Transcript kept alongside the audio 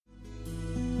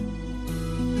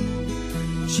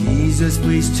Jesus,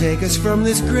 please take us from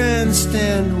this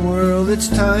grandstand world. It's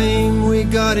time we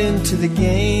got into the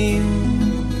game.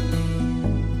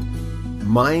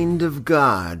 Mind of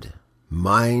God,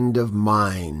 mind of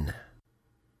mine.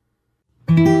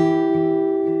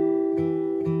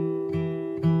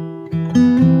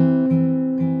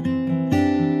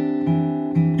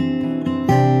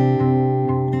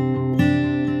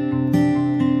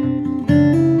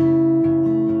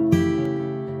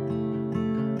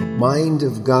 Mind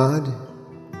of God,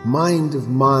 mind of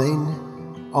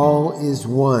mine, all is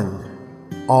one,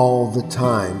 all the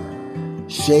time.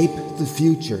 Shape the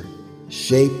future,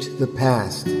 shaped the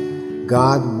past.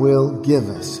 God will give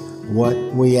us what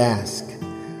we ask.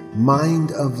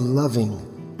 Mind of loving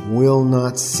will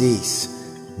not cease.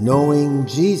 Knowing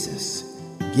Jesus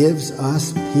gives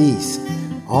us peace.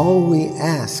 All we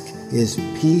ask is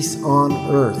peace on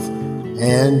earth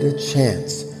and a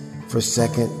chance for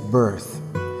second birth.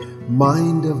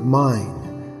 Mind of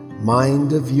mine,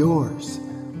 mind of yours,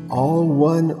 all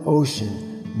one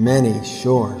ocean, many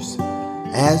shores.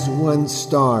 As one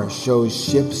star shows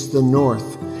ships the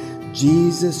north,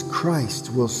 Jesus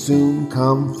Christ will soon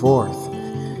come forth.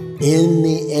 In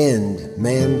the end,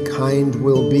 mankind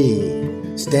will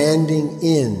be standing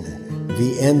in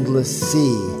the endless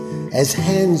sea. As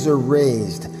hands are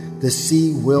raised, the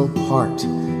sea will part,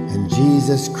 and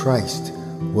Jesus Christ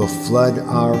will flood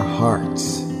our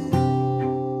hearts.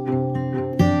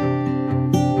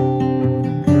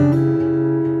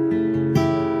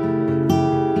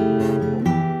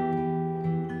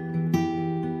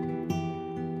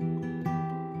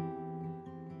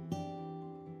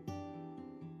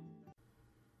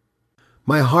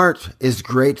 My heart is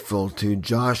grateful to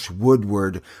Josh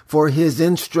Woodward for his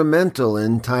instrumental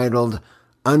entitled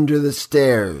Under the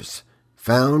Stairs,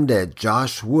 found at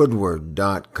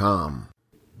joshwoodward.com.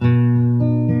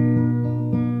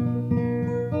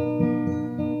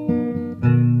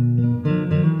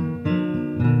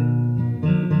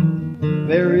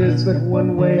 There is but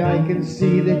one way I can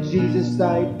see that Jesus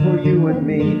died for you and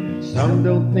me. Some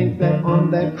don't think that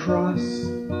on that cross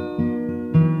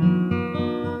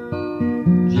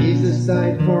Jesus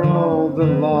died for all the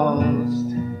lost,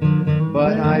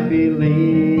 but I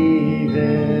believe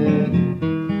it.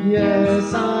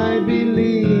 Yes, I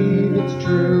believe it's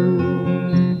true.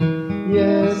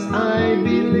 Yes, I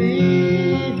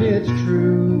believe it's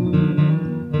true.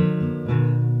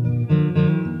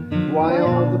 Why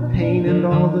all the pain and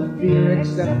all the fear,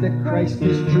 except that Christ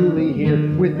is truly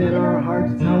here within our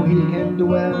hearts, how he can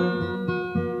dwell.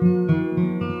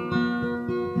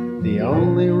 The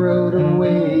only road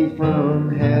away from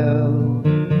hell,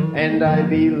 and I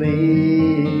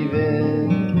believe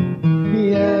it.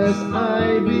 Yes,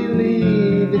 I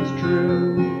believe it's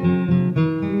true.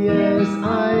 Yes,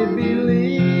 I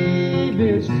believe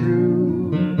it's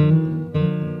true.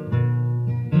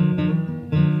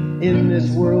 In this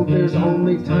world there's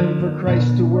only time for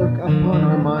Christ to work upon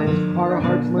our minds. Our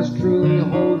hearts must truly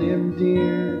hold him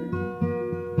dear.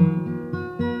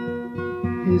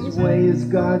 His way is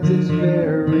God's, it's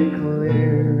very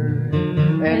clear,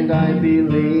 and I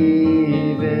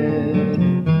believe it.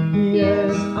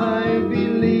 Yes, I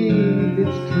believe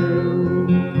it's true.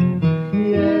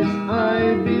 Yes,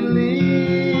 I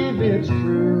believe it's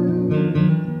true.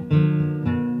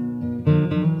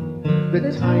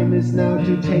 The time is now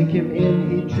to take him in.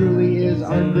 He truly is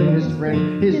our greatest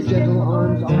friend. His gentle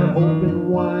arms are open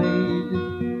wide.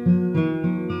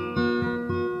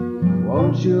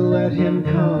 Won't you let him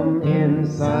come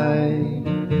inside,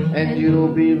 and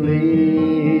you'll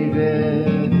believe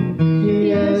it.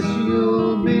 Yes,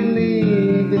 you'll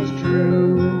believe it's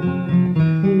true.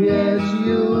 Yes,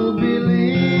 you'll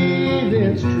believe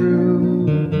it's true.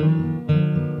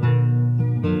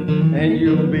 And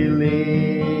you'll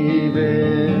believe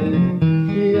it.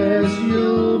 Yes,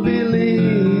 you'll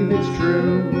believe it's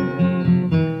true.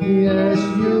 Yes,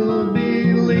 you'll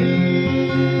believe.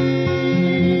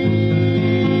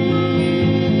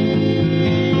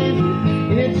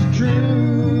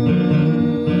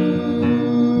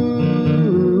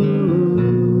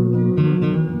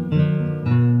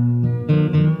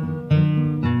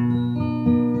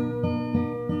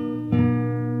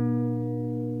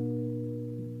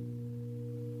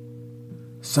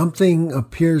 Something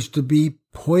appears to be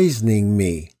poisoning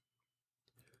me.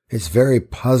 It's very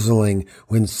puzzling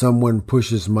when someone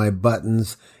pushes my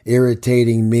buttons,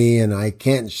 irritating me, and I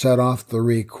can't shut off the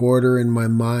recorder in my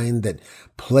mind that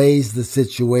plays the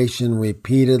situation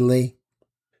repeatedly.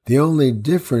 The only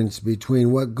difference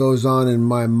between what goes on in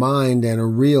my mind and a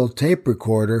real tape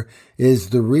recorder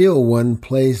is the real one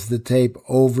plays the tape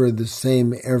over the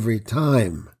same every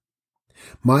time.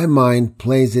 My mind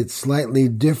plays it slightly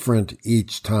different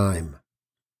each time.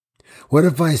 What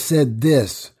if I said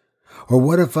this? Or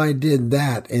what if I did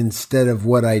that instead of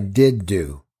what I did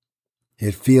do?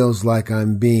 It feels like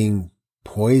I'm being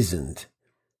poisoned.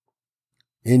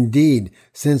 Indeed,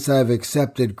 since I've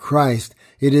accepted Christ,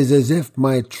 it is as if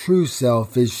my true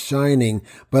self is shining,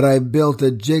 but I've built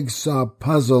a jigsaw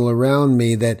puzzle around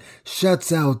me that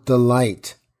shuts out the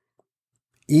light.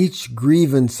 Each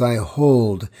grievance I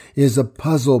hold is a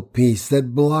puzzle piece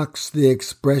that blocks the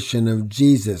expression of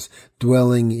Jesus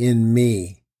dwelling in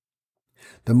me.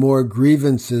 The more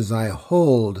grievances I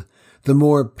hold, the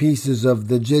more pieces of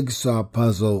the jigsaw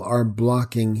puzzle are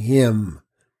blocking Him.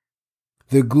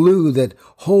 The glue that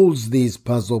holds these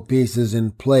puzzle pieces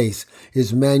in place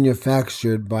is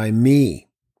manufactured by me.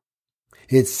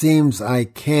 It seems I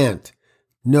can't,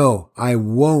 no, I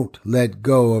won't let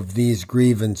go of these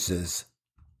grievances.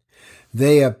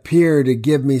 They appear to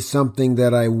give me something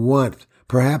that I want,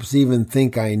 perhaps even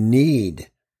think I need.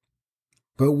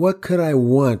 But what could I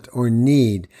want or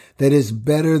need that is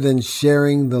better than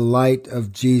sharing the light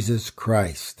of Jesus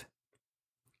Christ?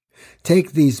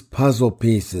 Take these puzzle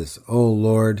pieces, O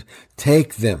Lord,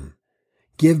 take them.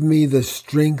 Give me the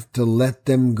strength to let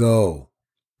them go.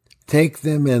 Take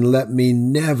them and let me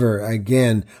never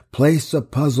again place a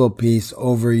puzzle piece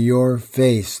over your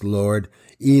face, Lord,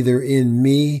 either in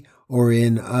me or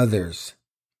in others.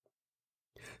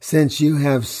 Since you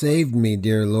have saved me,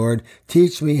 dear Lord,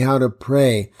 teach me how to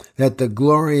pray that the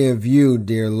glory of you,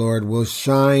 dear Lord, will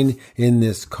shine in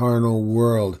this carnal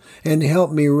world, and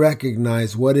help me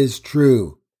recognize what is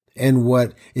true and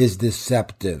what is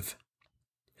deceptive.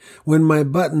 When my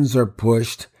buttons are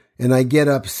pushed and I get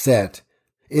upset,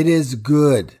 it is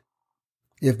good.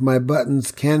 If my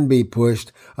buttons can be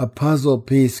pushed, a puzzle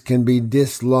piece can be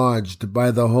dislodged by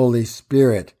the Holy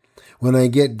Spirit when I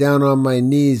get down on my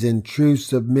knees in true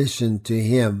submission to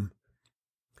Him.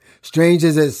 Strange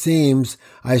as it seems,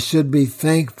 I should be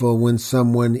thankful when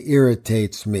someone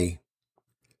irritates me.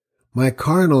 My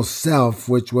carnal self,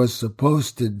 which was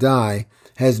supposed to die,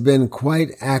 has been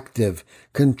quite active,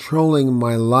 controlling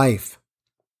my life.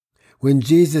 When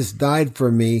Jesus died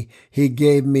for me, He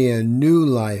gave me a new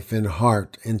life in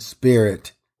heart and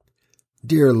spirit.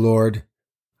 Dear Lord,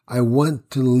 I want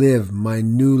to live my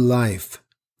new life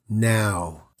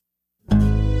now.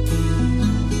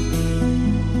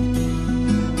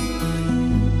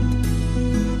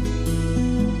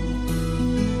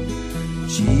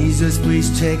 Jesus,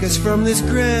 please take us from this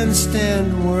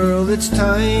grandstand world. It's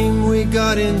time we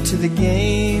got into the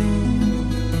game.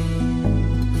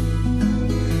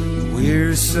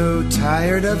 We're so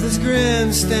tired of this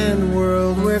grandstand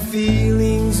world where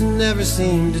feelings never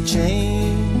seem to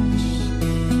change.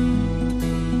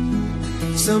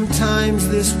 Sometimes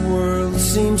this world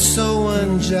seems so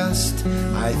unjust.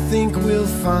 I think we'll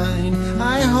find,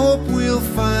 I hope we'll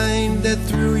find that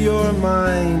through your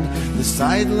mind the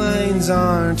sidelines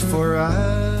aren't for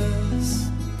us.